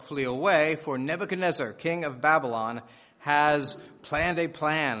flee away, for Nebuchadnezzar, king of Babylon, has planned a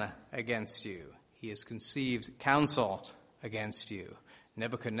plan against you. He has conceived counsel against you.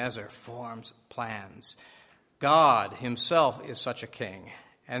 Nebuchadnezzar forms plans. God himself is such a king.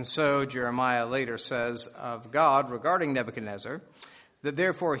 And so Jeremiah later says of God regarding Nebuchadnezzar, that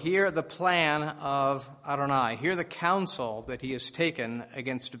therefore hear the plan of Adonai, hear the counsel that he has taken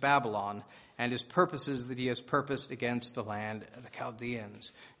against Babylon, and his purposes that he has purposed against the land of the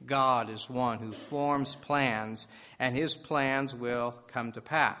Chaldeans. God is one who forms plans, and his plans will come to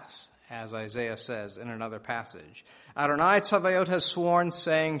pass, as Isaiah says in another passage. Adonai Tzavaot has sworn,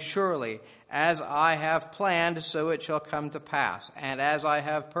 saying, surely, as I have planned, so it shall come to pass, and as I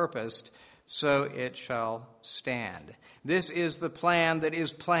have purposed, so it shall stand. This is the plan that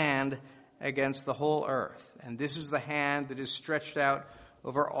is planned against the whole earth, and this is the hand that is stretched out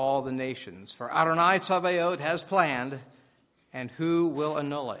over all the nations. For Adonai Tzavaot has planned, and who will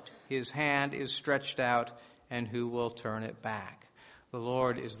annul it? His hand is stretched out, and who will turn it back? The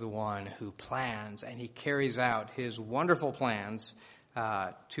Lord is the one who plans, and he carries out his wonderful plans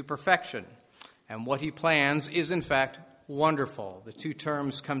to perfection. And what he plans is, in fact, wonderful. The two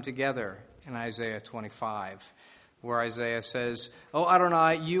terms come together in Isaiah 25, where Isaiah says, O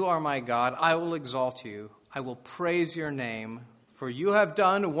Adonai, you are my God. I will exalt you. I will praise your name, for you have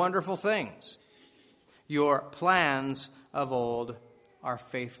done wonderful things. Your plans of old are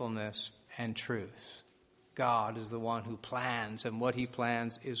faithfulness and truth. God is the one who plans, and what he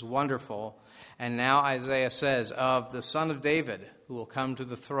plans is wonderful. And now Isaiah says of the Son of David, who will come to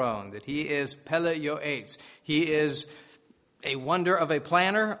the throne, that he is Pele Yoetz. He is a wonder of a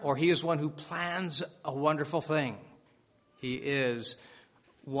planner, or he is one who plans a wonderful thing. He is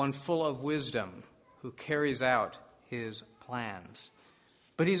one full of wisdom, who carries out his plans.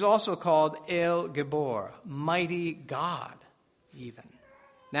 But he's also called El Gibor, mighty God, even.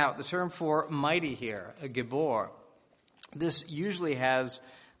 Now, the term for mighty here, a Gibor, this usually has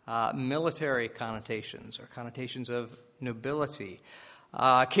military connotations or connotations of nobility.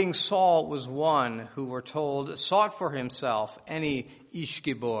 King Saul was one who, we're told, sought for himself any Ish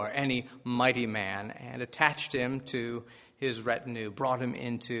Gibor, any mighty man, and attached him to his retinue, brought him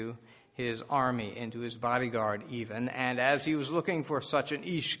into his army, into his bodyguard even. And as he was looking for such an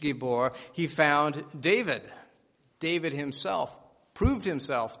Ish Gibor, he found David. David himself proved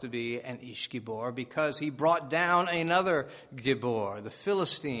himself to be an Ish Gibor because he brought down another Gibor, the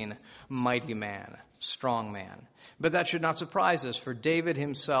Philistine mighty man, strong man. But that should not surprise us, for David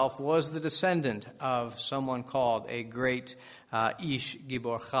himself was the descendant of someone called a great Ish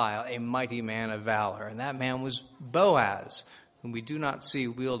Gibor Chayil, a mighty man of valor. And that man was Boaz, whom we do not see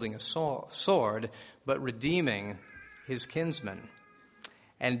wielding a sword, but redeeming his kinsman.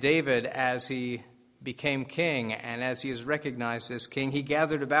 And David, as he became king, and as he is recognized as king, he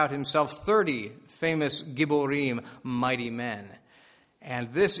gathered about himself 30 famous Giborim, mighty men.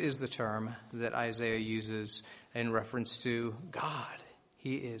 And this is the term that Isaiah uses in reference to God.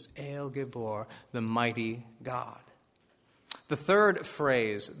 He is El Gibor, the mighty God. The third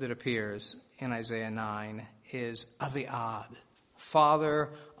phrase that appears in Isaiah 9 is Aviad, father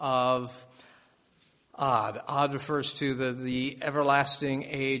of Ad. Ad refers to the everlasting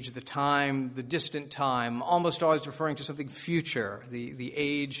age, the time, the distant time, almost always referring to something future, the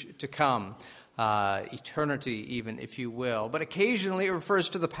age to come, eternity even, if you will. But occasionally it refers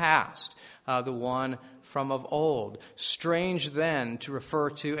to the past, the one from of old. Strange then to refer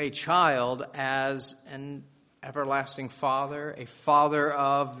to a child as an everlasting father, a father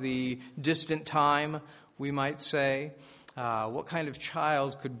of the distant time, we might say. What kind of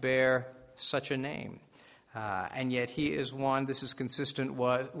child could bear such a name? And yet he is one, this is consistent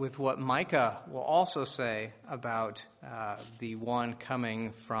with what Micah will also say about the one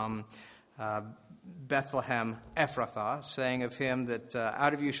coming from Bethlehem Ephrathah, saying of him that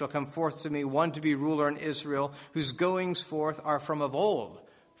out of you shall come forth to me one to be ruler in Israel, whose goings forth are from of old,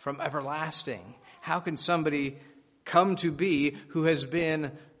 from everlasting. How can somebody come to be who has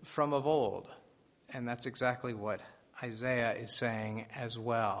been from of old? And that's exactly what Isaiah is saying as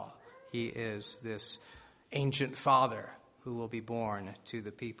well. He is this ancient father who will be born to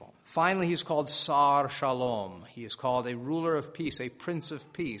the people. Finally, he's called Sar Shalom. He is called a ruler of peace, a prince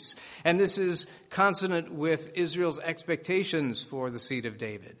of peace. And this is consonant with Israel's expectations for the seed of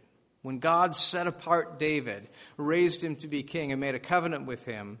David. When God set apart David, raised him to be king, and made a covenant with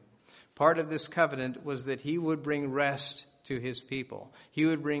him, part of this covenant was that he would bring rest to his people. He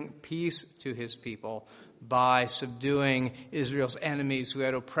would bring peace to his people by subduing Israel's enemies who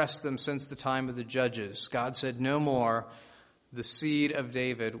had oppressed them since the time of the judges. God said, no more. The seed of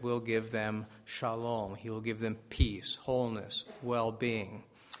David will give them shalom. He will give them peace, wholeness, well-being.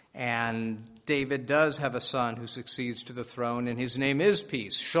 And David does have a son who succeeds to the throne, and his name is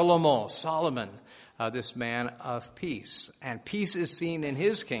Peace, Shlomo, Solomon, this man of peace. And peace is seen in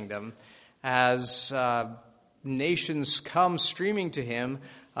his kingdom as nations come streaming to him,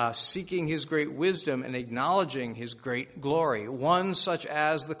 seeking his great wisdom and acknowledging his great glory. One such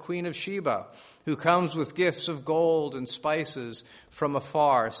as the Queen of Sheba, who comes with gifts of gold and spices from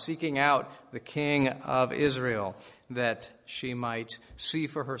afar, seeking out the King of Israel, that she might see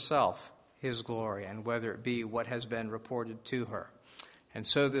for herself his glory, and whether it be what has been reported to her. And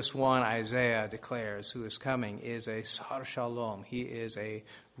so this one, Isaiah declares, who is coming, is a Sar Shalom. He is a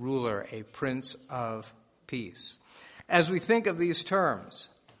ruler, a prince of peace. As we think of these terms,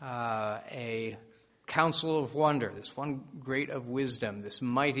 a counsel of wonder, this one great of wisdom, this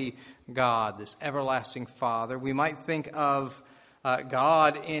mighty God, this everlasting Father, we might think of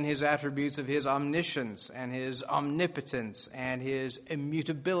God in his attributes of his omniscience and his omnipotence and his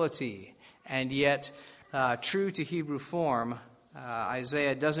immutability. And yet, true to Hebrew form,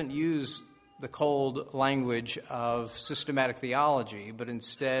 Isaiah doesn't use the cold language of systematic theology, but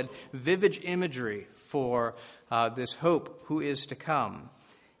instead vivid imagery for this hope who is to come.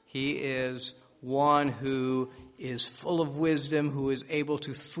 He is one who is full of wisdom, who is able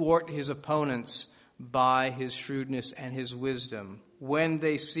to thwart his opponents by his shrewdness and his wisdom when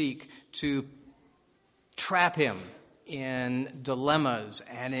they seek to trap him in dilemmas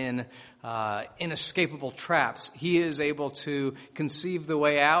and in inescapable traps. He is able to conceive the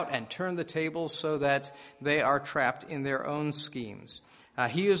way out and turn the tables so that they are trapped in their own schemes.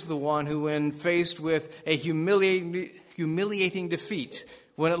 He is the one who, when faced with a humiliating defeat,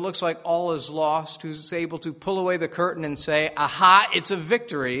 when it looks like all is lost, who's able to pull away the curtain and say, aha, it's a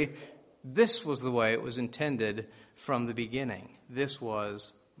victory. This was the way it was intended from the beginning. This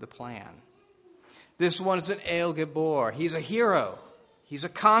was the plan. This one is an El Gibor. He's a hero. He's a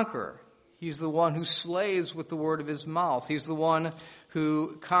conqueror. He's the one who slays with the word of his mouth. He's the one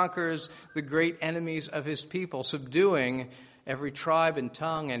who conquers the great enemies of his people, subduing every tribe and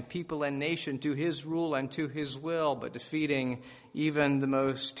tongue and people and nation to his rule and to his will, but defeating even the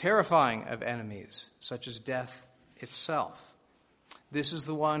most terrifying of enemies, such as death itself. This is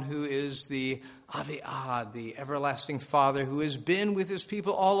the one who is the Aviad, the everlasting Father, who has been with his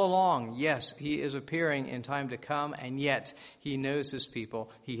people all along. Yes, he is appearing in time to come, and yet he knows his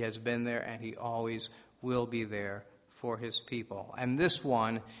people. He has been there, and he always will be there for his people. And this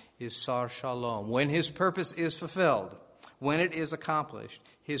one is Sar Shalom. When his purpose is fulfilled, when it is accomplished,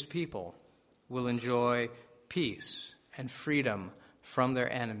 his people will enjoy peace and freedom from their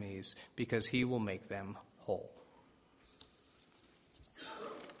enemies, because he will make them whole.